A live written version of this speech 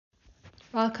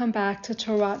Welcome back to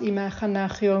Torah Imecha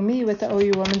Nachomi with the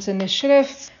OU Women's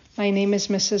Initiative. My name is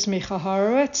Mrs. Micha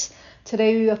Horowitz.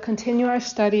 Today we will continue our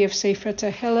study of Sefer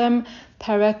Tehillim,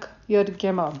 Perek Yud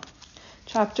Gimel.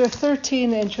 Chapter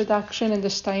 13, the introduction in the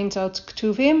Steinsaltz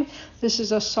Ketuvim. This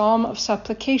is a psalm of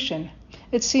supplication.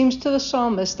 It seems to the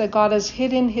psalmist that God has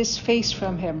hidden his face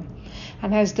from him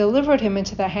and has delivered him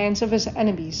into the hands of his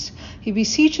enemies. He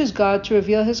beseeches God to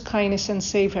reveal his kindness and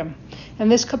save him. In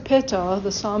this kapitel,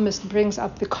 the psalmist brings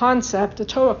up the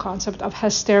Torah concept of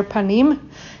Hester Panim.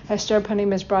 Hester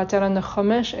Panim is brought down in the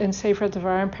Chumash in Sefer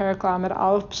Devarim, Perek Lamed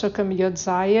Aleph, Psukim Yud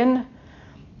Zayin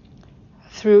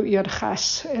through Yud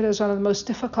Ches. It is one of the most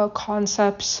difficult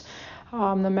concepts. The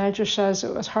Medrash says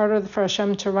it was harder for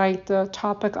Hashem to write the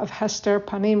topic of Hester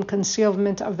Panim,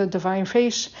 concealment of the divine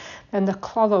face, than the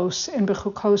Klalos in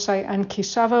Bechukosai and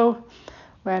Kisavo.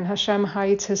 When Hashem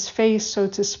hides his face, so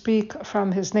to speak,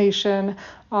 from his nation,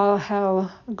 all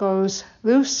hell goes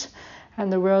loose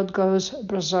and the world goes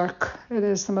berserk. It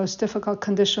is the most difficult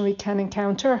condition we can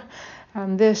encounter.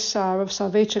 And this Rav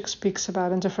Soloveitchik speaks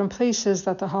about in different places,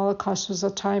 that the Holocaust was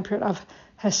a time period of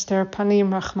Hester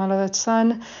Panim, Rachmana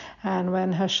litzlan, and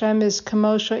when Hashem is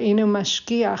Kamosha Inu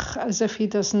Mashgiach, as if he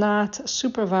does not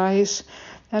supervise,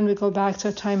 then we go back to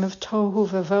a time of Tohu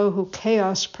Vavohu,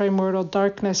 chaos, primordial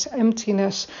darkness,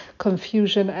 emptiness,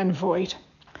 confusion, and void.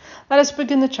 Let us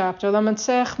begin the chapter.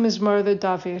 Lamatzech Mizmor the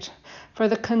David. For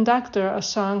the conductor, a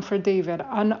song for David.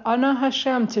 Ana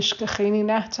Hashem tishkecheni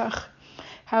netzach.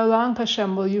 How long,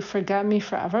 Hashem, will you forget me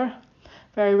forever?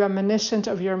 Very reminiscent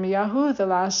of Yirmiyahu, the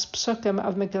last psukim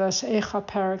of Megillas Eicha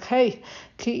Perek Hey.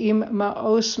 Ki im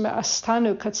ma'os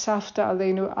me'astanu katsafta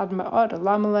aleinu ad ma'od.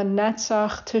 Lama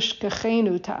lenetzach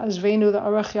tishkechenu ta'azvenu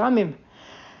le'arach yamim.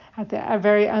 At the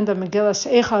very end of Megillas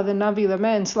Eicha, the Navi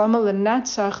laments, Lama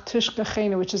lenetzach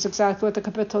tishkechenu, which is exactly what the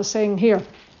kapitel is saying here.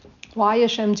 Why,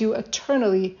 Hashem, do you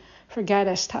eternally forget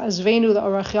us? Ta'azvenu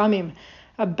le'arach yamim.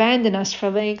 Abandon us for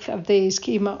length of days,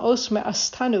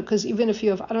 because even if you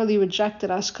have utterly rejected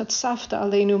us,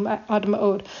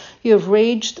 you have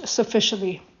raged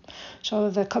sufficiently. So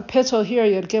the kapitel here,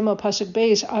 Yud Gimel Pasuk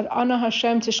Beis, Ad Ana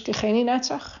Hashem tishkecheni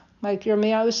netzach, like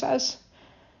Yirmiyahu says.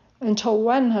 Until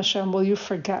when, Hashem, will you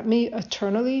forget me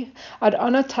eternally? Ad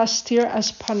Ana tastir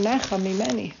as panecha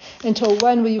mimeni. Until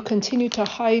when will you continue to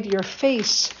hide your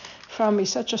face from me?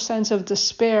 Such a sense of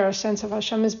despair, a sense of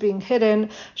Hashem is being hidden.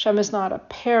 Hashem is not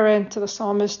apparent. The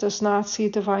psalmist does not see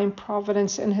divine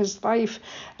providence in his life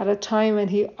at a time when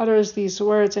he utters these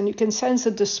words, and you can sense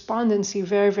the despondency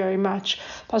very, very much.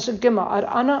 Pasuk Gimel, Ad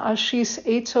Ana ashis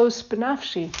etzos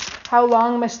b'nafshi. How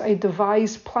long must I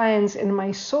devise plans in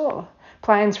my soul?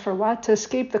 Plans for what? To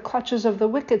escape the clutches of the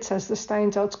wicked, says the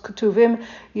Steinsaltz Ketuvim.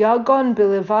 Yagon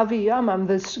b'levavi yamam,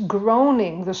 this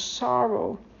groaning, the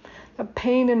sorrow. The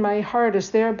pain in my heart is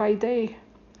there by day.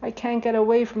 I can't get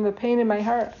away from the pain in my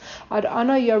heart. Ad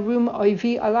ana yarum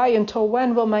oivi alai. Until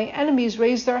when will my enemies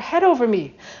raise their head over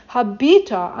me?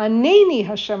 Habita aneni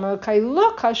Hashem Elokai.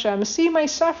 Look, Hashem, see my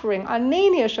suffering.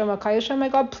 Aneni Hashem Elokai. Hashem, my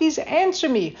God, please answer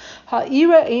me.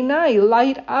 Ha'ira einai,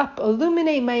 light up,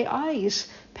 illuminate my eyes.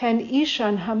 Pen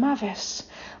ishan hamaves,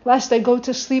 lest I go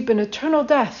to sleep in eternal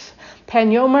death. Pen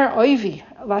yomer oivi,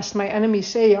 lest my enemies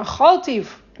say, Achaltiv,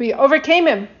 we overcame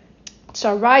him.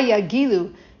 Saraya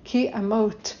gilu ki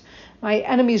amot. My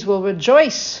enemies will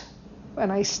rejoice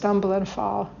when I stumble and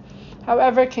fall.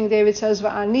 However, King David says,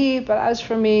 Va'ani, but as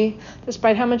for me,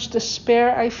 despite how much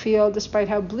despair I feel, despite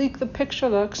how bleak the picture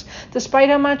looks, despite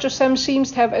how much Hashem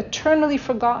seems to have eternally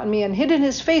forgotten me and hidden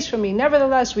his face from me,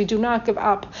 nevertheless, we do not give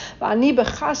up. Va'ani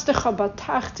b'chastecha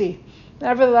batachti.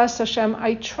 Nevertheless, Hashem,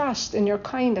 I trust in your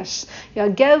kindness.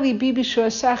 Yageli bibi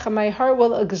shuasecha, my heart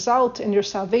will exult in your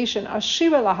salvation.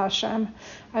 Ashira la Hashem,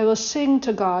 I will sing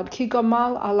to God. Ki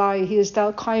gamal alai, he has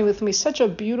dealt kind with me. Such a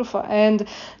beautiful end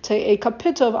to a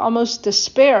kapitel of almost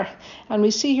despair. And we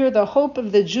see here the hope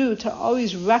of the Jew to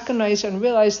always recognize and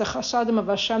realize the chasadim of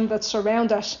Hashem that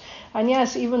surround us. And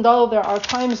yes, even though there are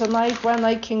times in life when,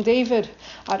 like King David,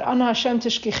 Ad Ana Hashem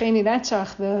tishkecheni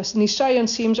netzach, the nisayon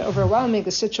seems overwhelming,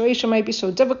 the situation might be so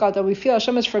difficult that we feel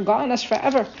Hashem has forgotten us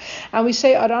forever. And we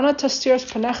say, Ad Ana tastiras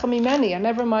panecha mimeni, and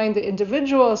never mind the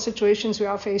individual situations we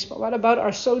all face, but what about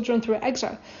our sojourn through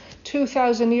exile?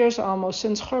 2,000 years almost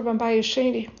since Churban Bayis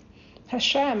Sheni.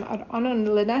 Hashem, Ad Ana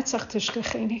lenetzach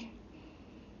tishkecheni.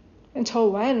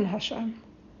 Until when, Hashem?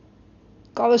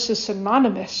 Galus is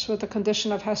synonymous with the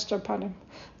condition of Hester Panim.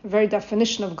 The very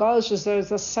definition of Galus is there is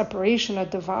a separation, a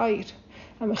divide,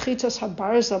 a mechitas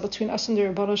habarza between us and the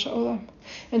Ribono Shel Olam.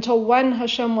 Until when,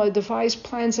 Hashem, will I devise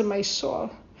plans in my soul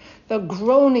The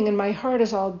groaning in my heart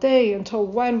is all day. Until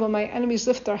when will my enemies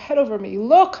lift their head over me?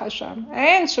 Look, Hashem,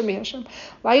 answer me, Hashem.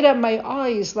 Light up my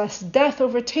eyes, lest death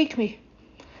overtake me.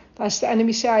 Lest the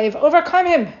enemy say, I have overcome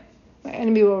him. My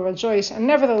enemy will rejoice. And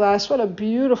nevertheless, what a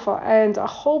beautiful end, a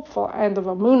hopeful end of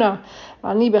Amunah.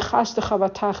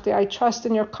 I trust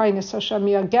in your kindness, Hashem.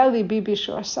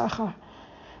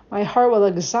 My heart will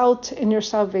exult in your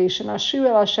salvation. I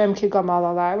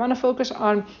want to focus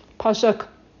on Pasuk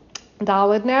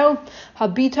Daled now.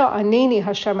 Habita aneni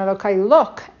Hashem Elokai.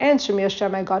 Look, answer me,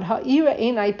 Hashem my God. Ha'ira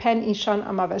einai pen ishan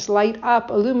amaves. Light up,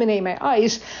 illuminate my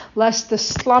eyes, lest the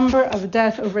slumber of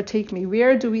death overtake me.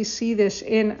 Where do we see this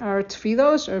in our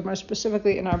tefillos, or more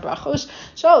specifically in our brachos?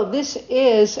 So this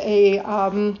is this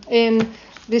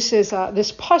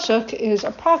pasuk is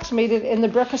approximated in the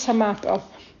Birkas Hamapil.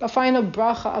 The final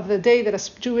bracha of the day that a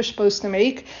Jew is supposed to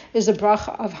make is the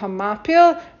bracha of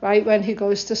Hamapil, right, when he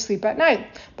goes to sleep at night.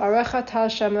 Baruch atah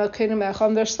Hashem Elokeinu melech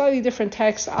haolam. There's slightly different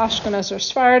texts, Ashkenaz or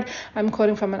Sfarad. I'm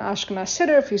quoting from an Ashkenaz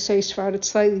Siddur. If you say Sfarad, it's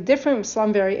slightly different with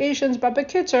some variations, but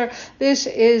Bekitzer, this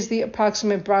is the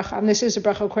approximate bracha, and this is the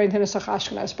bracha according to Nusach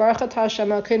Ashkenaz. Baruch atah Hashem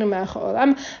Elokeinu melech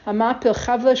haolam, Hamapil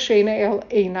chavla sheina el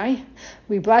einai.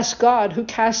 We bless God who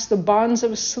casts the bonds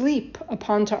of sleep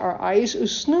upon to our eyes,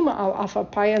 usnuma al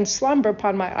afapai, and slumber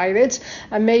upon my eyelids.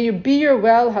 And may you be your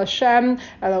well, Hashem,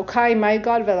 Elokai, my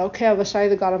God, Velokei, Avasai,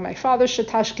 the God of my father,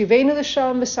 Shetashkivenu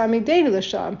l'shalom, V'samidenu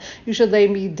l'shalom. You should lay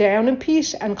me down in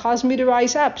peace and cause me to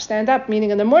rise up, stand up,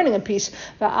 meaning in the morning in peace.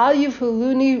 V'al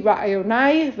yivhuluni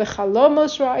ra'ayonai,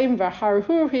 v'chalomos ra'im,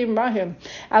 v'harhurim rahim.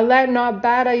 And let not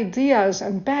bad ideas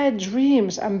and bad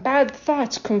dreams and bad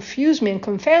thoughts confuse me and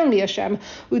confound me, Hashem.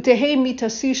 Let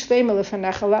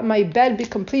my bed be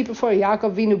complete before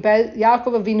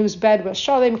Yaakov Avinu's bed was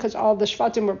shalem, because all the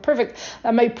shvatim were perfect.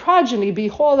 Let my progeny be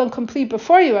whole and complete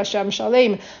before you, Hashem,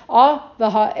 shalem.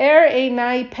 V'ha'er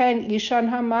einai pen ishan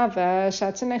hamaves.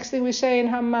 That's the next thing we say in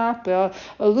Hamapil.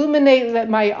 Illuminate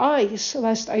my eyes,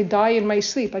 lest I die in my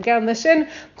sleep. Again, listen.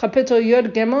 Kapitel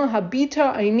Yud Gimel.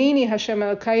 Habita einini Hashem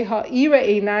Elokai ha'ira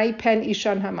einai pen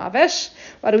ishan hamaves.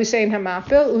 What do we say in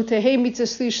Hamapil? Utehei mitzvah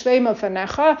shlema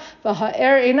fanecha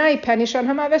v'ha'er einai pen ishan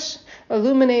hamaves.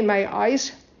 Illuminate my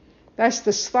eyes, lest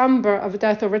the slumber of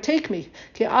death overtake me.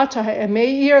 Because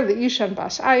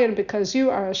you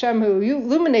are Hashem who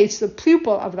illuminates the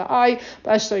pupil of the eye.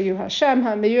 Blessed are you, Hashem, who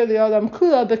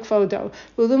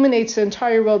illuminates the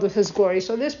entire world with his glory.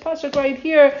 So this pasuk right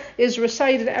here is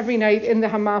recited every night in the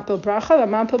Hamapil bracha. The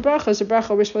Hamapil bracha is a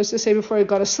bracha we're supposed to say before you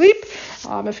go to sleep.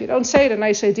 If you don't say it, a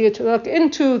nice idea to look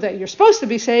into that you're supposed to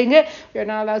be saying it. You're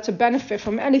not allowed to benefit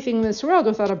from anything in this world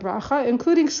without a bracha,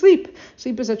 including sleep.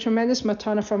 Sleep is a tremendous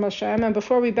matana from Hashem. And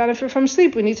before we benefit from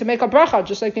sleep, we need to make a bracha,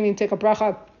 just like you need to take a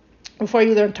bracha before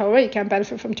you learn Torah. You can't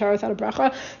benefit from Torah without a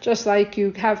bracha. Just like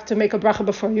you have to make a bracha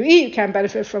before you eat, you can't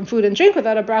benefit from food and drink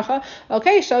without a bracha.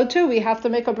 Okay, so too, we have to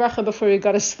make a bracha before you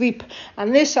go to sleep.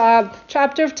 And this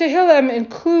chapter of Tehillim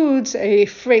includes a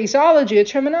phraseology, a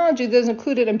terminology that is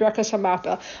included in Birkas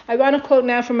Hamapil. I want to quote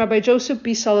now from Rabbi Joseph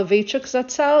B. Soloveitchik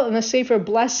Zatzal in the Sefer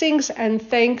Blessings and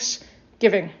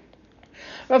Thanksgiving.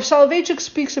 Rav Soloveitchik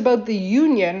speaks about the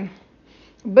union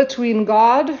between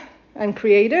God and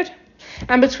created,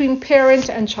 and between parent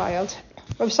and child.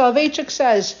 Rav Soloveitchik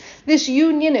says, this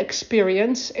union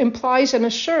experience implies an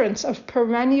assurance of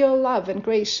perennial love and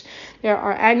grace. There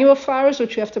are annual flowers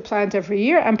which we have to plant every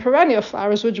year, and perennial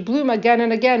flowers which bloom again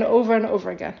and again, over and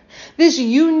over again. This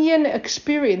union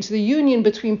experience, the union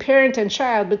between parent and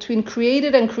child, between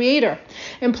created and creator,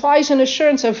 implies an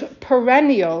assurance of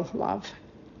perennial love,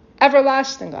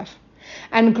 everlasting love,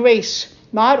 and grace.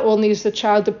 Not only is the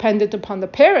child dependent upon the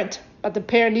parent, but the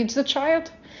parent needs the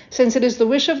child, since it is the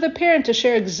wish of the parent to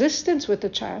share existence with the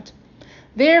child.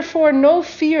 Therefore, no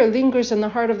fear lingers in the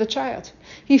heart of the child.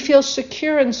 He feels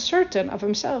secure and certain of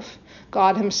himself.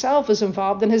 God himself is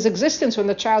involved in his existence when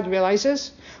the child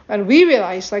realizes. When we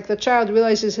realize, like the child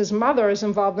realizes his mother is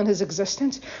involved in his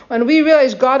existence, when we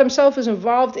realize God himself is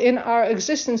involved in our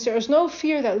existence, there is no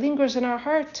fear that lingers in our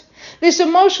heart. This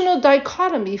emotional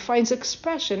dichotomy finds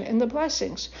expression in the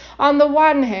blessings. On the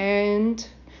one hand,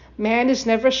 man is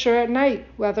never sure at night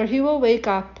whether he will wake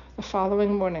up the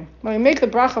following morning. When we make the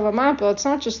bracha of Hamapil, it's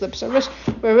not just lip service.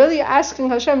 We're really asking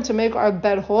Hashem to make our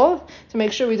bed whole, to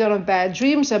make sure we don't have bad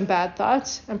dreams and bad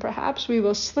thoughts, and perhaps we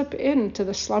will slip into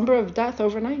the slumber of death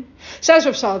overnight. Says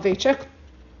Rav Soloveitchik,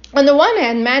 on the one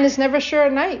hand, man is never sure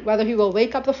at night whether he will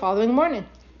wake up the following morning,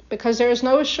 because there is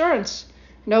no assurance,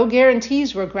 no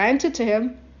guarantees were granted to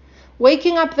him.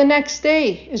 Waking up the next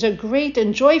day is a great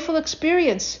and joyful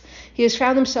experience. He has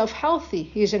found himself healthy.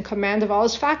 He is in command of all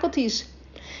his faculties.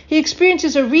 He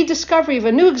experiences a rediscovery of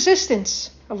a new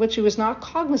existence, of which he was not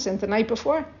cognizant the night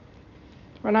before.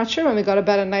 We're not sure when we go to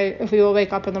bed at night if we will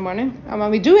wake up in the morning. And when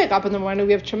we do wake up in the morning,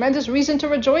 we have tremendous reason to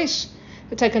rejoice.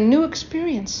 It's like a new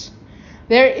experience.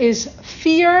 There is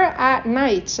fear at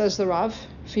night, says the Rav.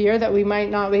 Fear that we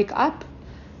might not wake up.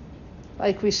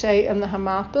 Like we say in the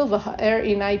Hamapil, V'ha'er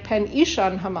inai pen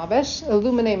ishan hamaves,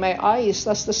 illuminate my eyes,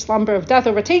 lest the slumber of death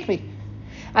overtake me.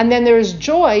 And then there is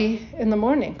joy in the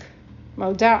morning.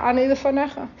 Moda ani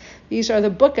lefanecha. These are the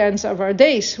bookends of our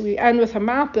days. We end with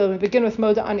Hamapil, we begin with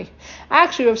Moda ani.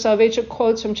 Actually, Rav Soloveitchik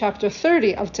quotes from chapter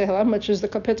 30 of Tehillim, which is the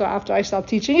kapitel after I stopped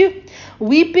teaching you.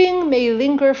 Weeping may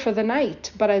linger for the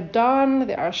night, but at dawn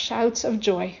there are shouts of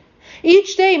joy.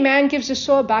 Each day man gives his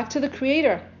soul back to the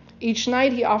Creator. Each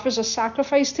night he offers a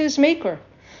sacrifice to his Maker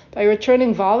by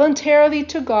returning voluntarily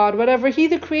to God whatever he,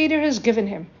 the Creator, has given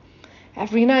him.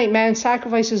 Every night man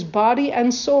sacrifices body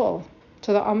and soul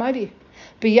to the Almighty.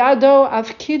 Biyado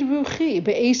avkid ruchi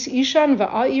be'es ishan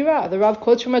va'ira. The Rav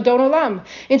quotes from Adon Olam.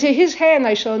 Into his hand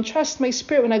I shall entrust my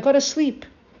spirit when I go to sleep,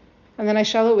 and then I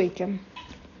shall awaken.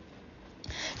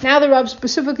 Now the Rav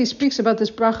specifically speaks about this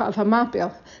bracha of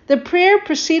Hamapil. The prayer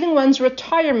preceding one's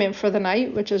retirement for the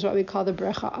night, which is what we call the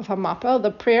bracha of Hamapil, the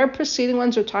prayer preceding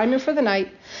one's retirement for the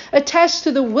night, attests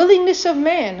to the willingness of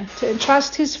man to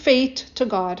entrust his fate to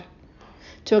God,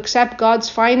 to accept God's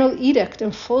final edict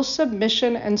in full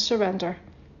submission and surrender.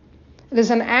 It is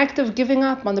an act of giving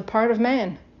up on the part of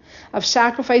man, of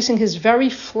sacrificing his very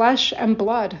flesh and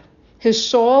blood, his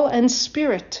soul and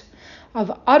spirit,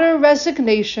 of utter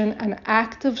resignation and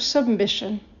active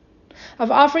submission, of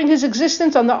offering his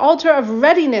existence on the altar of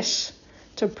readiness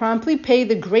to promptly pay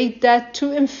the great debt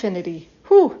to infinity.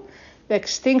 The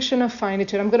extinction of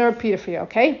finitude. I'm going to repeat it for you,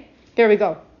 okay? Here we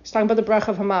go. It's talking about the bracha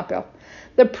of Hamapil.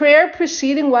 The prayer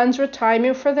preceding one's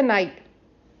retirement for the night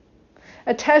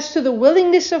attests to the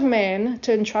willingness of man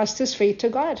to entrust his fate to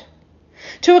God,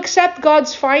 to accept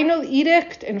God's final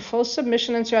edict in full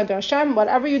submission and surrender. Hashem,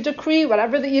 whatever you decree,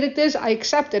 whatever the edict is, I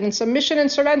accept it in submission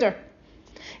and surrender.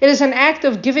 It is an act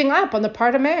of giving up on the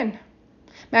part of man.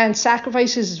 Man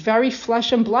sacrifices his very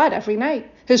flesh and blood every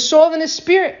night, his soul and his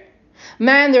spirit.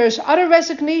 Man, there is utter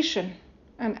resignation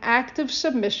and active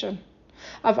submission,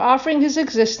 of offering his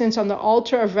existence on the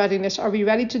altar of readiness. Are we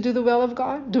ready to do the will of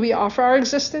God? Do we offer our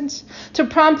existence? To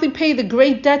promptly pay the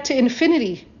great debt to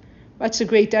infinity. What's the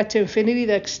great debt to infinity?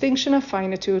 The extinction of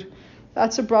finitude.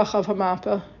 That's a bracha of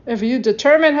Hamapil. If you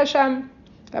determine, Hashem,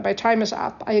 that my time is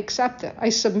up, I accept it. I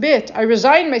submit. I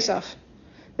resign myself.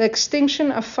 The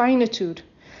extinction of finitude.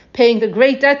 Paying the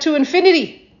great debt to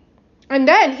infinity. And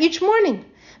then, each morning,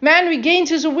 man regains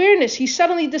his awareness. He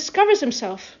suddenly discovers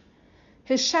himself.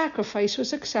 His sacrifice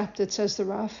was accepted, says the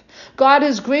Rav. God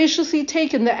has graciously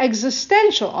taken the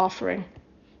existential offering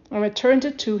and returned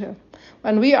it to him.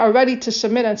 When we are ready to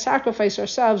submit and sacrifice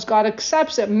ourselves, God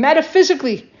accepts it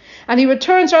metaphysically, and he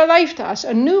returns our life to us.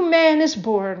 A new man is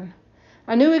born.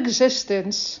 A new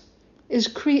existence is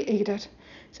created.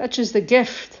 Such is the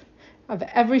gift of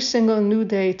every single new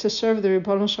day to serve the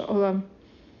Ribono Shel Olam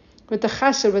with the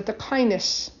chesed, with the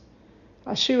kindness.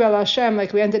 Ashir al Hashem,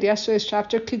 like we ended yesterday's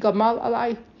chapter, Ki Gamal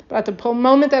Alai. But at the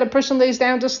moment that a person lays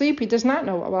down to sleep, he does not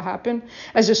know what will happen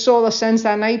as his soul ascends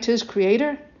that night to his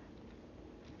Creator.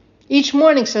 Each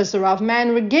morning, says the Rav,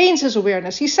 man regains his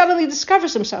awareness. He suddenly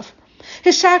discovers himself.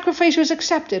 His sacrifice was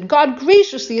accepted. God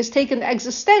graciously has taken the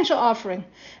existential offering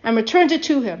and returned it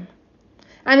to him.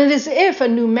 And it is as if a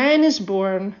new man is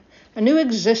born, a new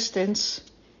existence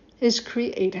is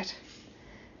created.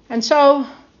 And so,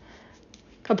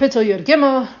 Kapitel Yud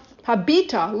Gimel,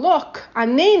 Habita, look,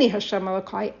 Aneni Hashem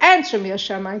Elokai, answer me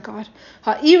Hashem my God.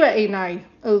 Ha'ira einai,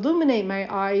 illuminate my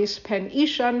eyes, pen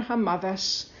ishan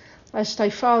hamaves, lest I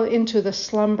fall into the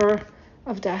slumber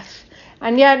of death.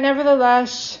 And yet,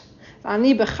 nevertheless,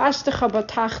 Ani bechastecha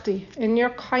batachti, in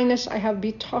your kindness I have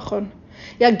bitachon.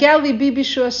 Yagel libi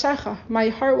b'shuasecha, my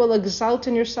heart will exult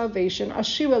in your salvation.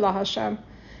 Ashira la Hashem,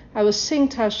 I will sing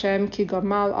to Hashem, ki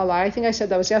gamal alai. I think I said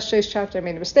that was yesterday's chapter. I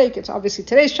made a mistake. It's obviously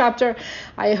today's chapter.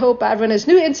 I hope everyone has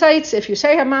new insights. If you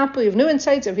say Hamapil, you have new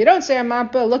insights. If you don't say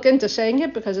Hamapil, look into saying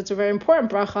it because it's a very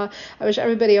important bracha. I wish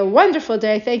everybody a wonderful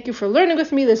day. Thank you for learning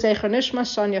with me. L'zecher nishma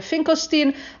Sonia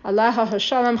Finkelstein, Alaha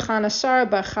Hashalom Chanasar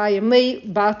Bat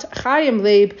Chaim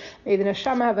Leib. May the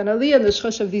neshama have an aliyah in the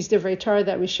schus of these divrei Torah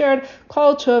that we shared.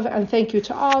 Kol tov, and thank you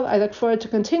to all. I look forward to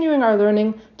continuing our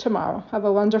learning tomorrow. Have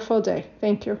a wonderful day.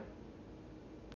 Thank you.